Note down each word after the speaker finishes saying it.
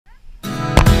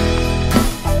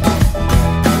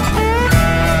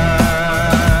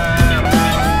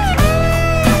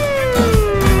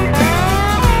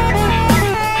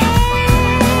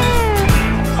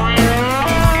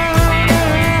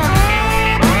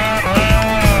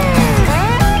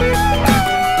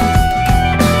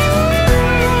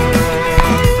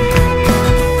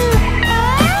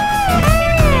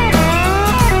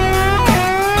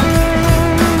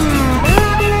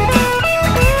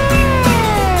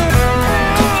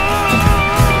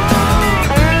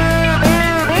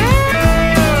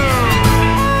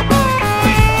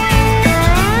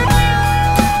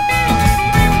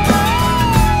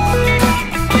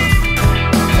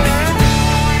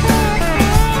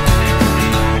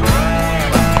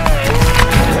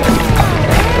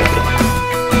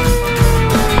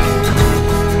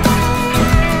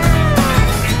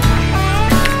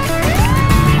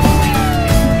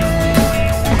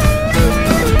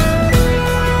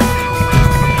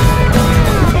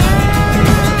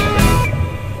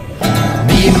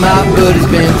but he's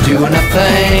been doing a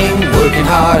thing, working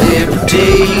hard every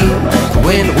day.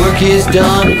 When the work is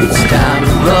done, it's time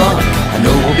to run. I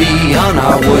know we'll be on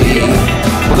our way.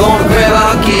 We're gonna grab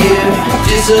our gear,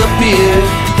 disappear,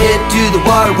 head to the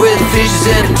water where the fishes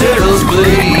and the turtles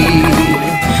play.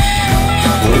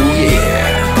 Oh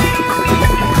yeah.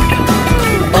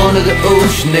 Under the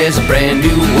ocean there's a brand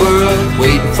new world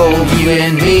waiting for you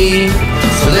and me.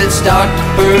 So let's start the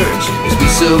purge as we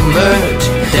submerge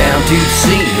down to the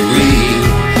scenery.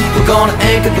 We're gonna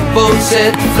anchor the boat,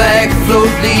 set the flag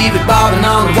afloat, leave it bobbing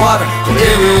on the water for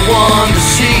everyone to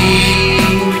see.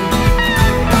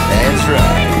 That's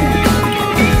right.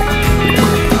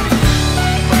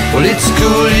 Well, it's the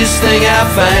coolest thing I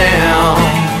found,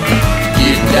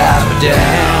 getting diving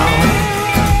down.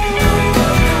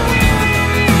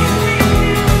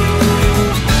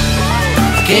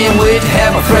 Can't wait to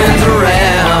have my friends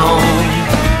around,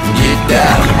 get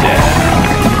diving down.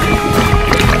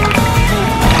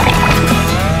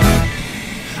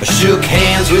 I shook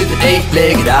hands with an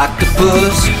 8-legged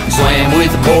octopus, swam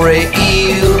with a moray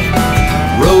eel,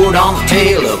 rode on the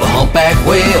tail of a humpback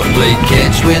whale, played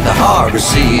catch with a harbor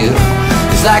seal.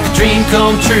 It's like a dream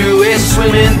come true, it's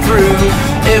swimming through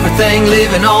everything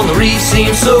living on the reef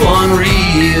seems so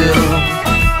unreal.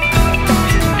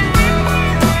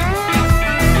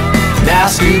 Now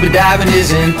scuba diving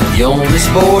isn't the only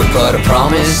sport, but I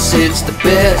promise it's the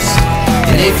best.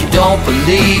 And if you don't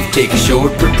believe, take a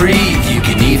short reprieve, you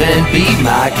can even be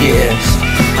my guest.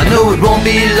 I know it won't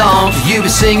be long till you be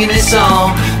singing this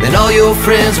song, then all your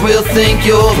friends will think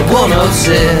you're the one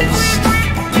obsessed.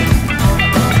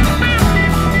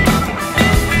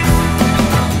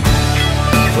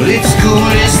 Well, it's the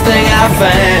coolest thing I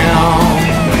found,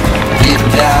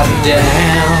 getting diving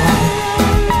down.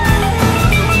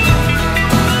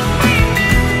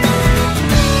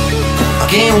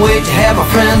 Can't wait to have my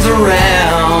friends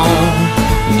around,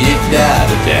 get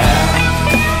diving down.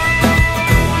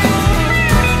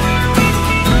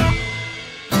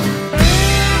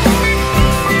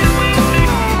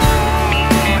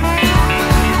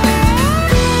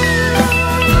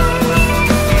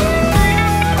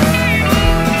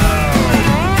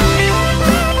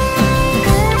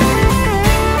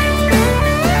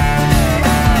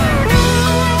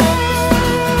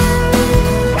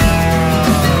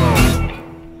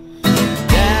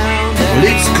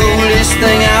 It's the coolest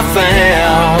thing I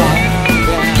found,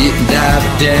 getting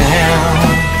diving down.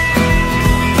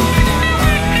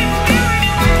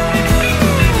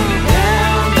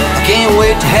 I can't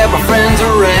wait to have my friends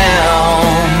around,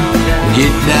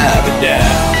 get diving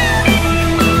down.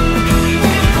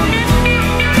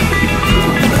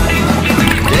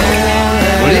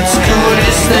 Well, it's the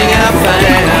coolest thing I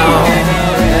found,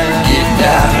 getting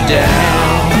diving down.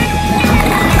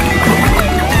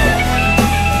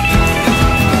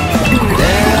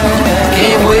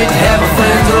 Can't wait to have my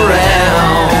friends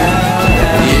around,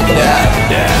 get diving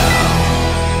down.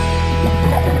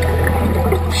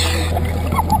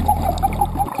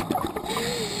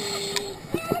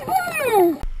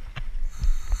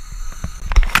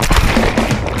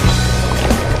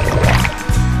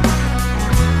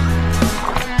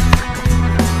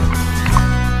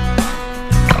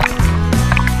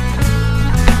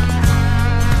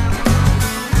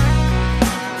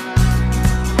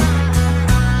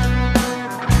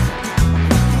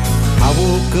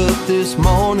 Up this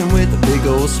morning with a big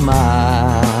old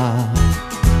smile,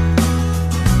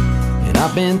 and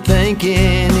I've been thinking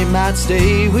it might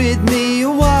stay with me a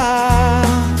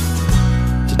while.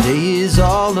 Today is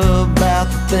all about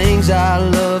the things I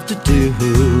love to do,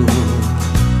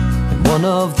 and one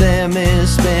of them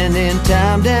is spending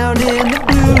time down in the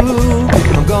blue.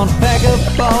 I'm gonna pack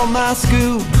up all my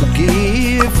scuba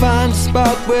gear, find a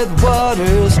spot where the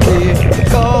water's clear,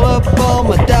 call up all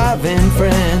my diving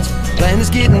friends, plan is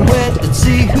getting wet, let's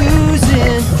see who's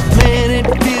in. Man,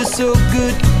 it feels so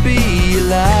good to be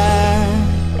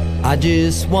alive, I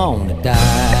just wanna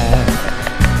dive,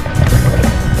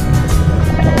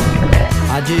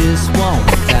 I just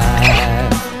wanna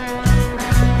dive.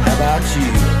 How about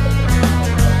you?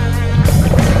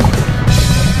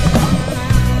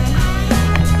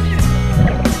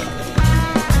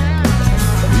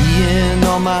 Me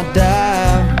on my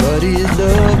dive, but his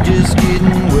love just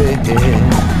getting wet.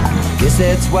 Guess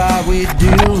that's why we do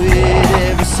it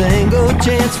every single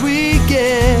chance we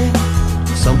get.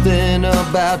 Something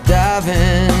about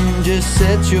diving just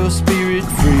sets your spirit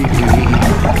free.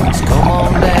 So come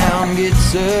on down, get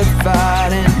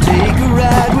certified and take a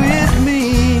ride with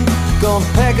me. Gonna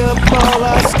pack up all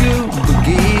our scuba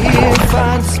gear,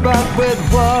 find a spot where the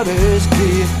water's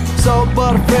clear, salt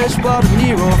water, fresh water,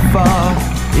 near or far,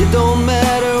 it don't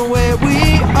matter where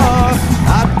we are.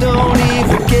 don't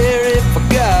even care if I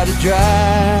gotta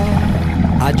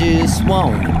drive. I just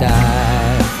wanna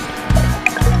dive.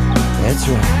 That's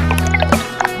right.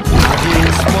 I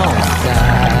just wanna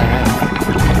dive.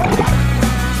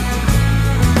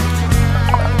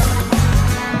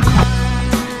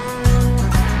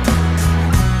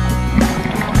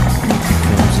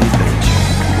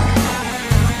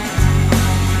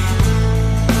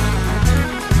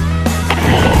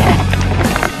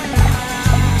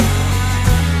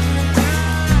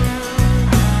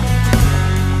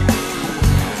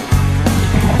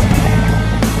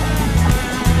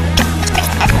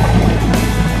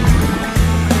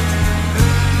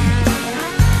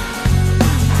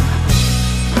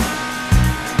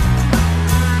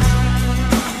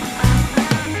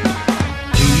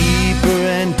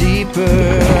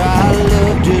 I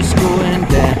love just going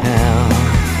down.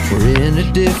 We're in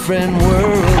a different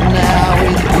world now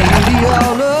with beauty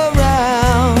all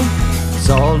around. It's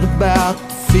all about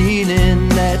the feeling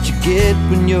that you get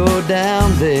when you're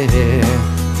down there.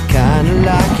 Kinda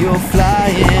like you're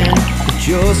flying, but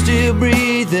you're still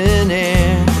breathing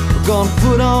air. We're gonna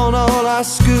put on all our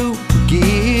scuba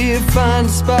gear, find a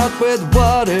spot where the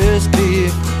water's clear,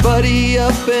 buddy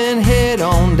up and head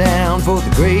on down for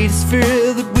the greatest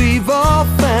thrill that we've all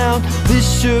found. This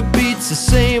sure beats the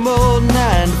same old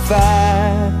 9 to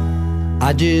 5.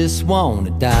 I just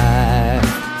wanna dive.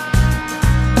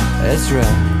 That's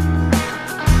right.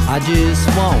 I just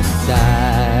wanna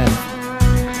dive.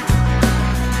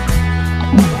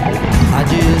 I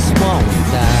just wanna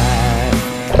dive.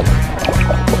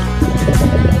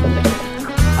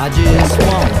 I just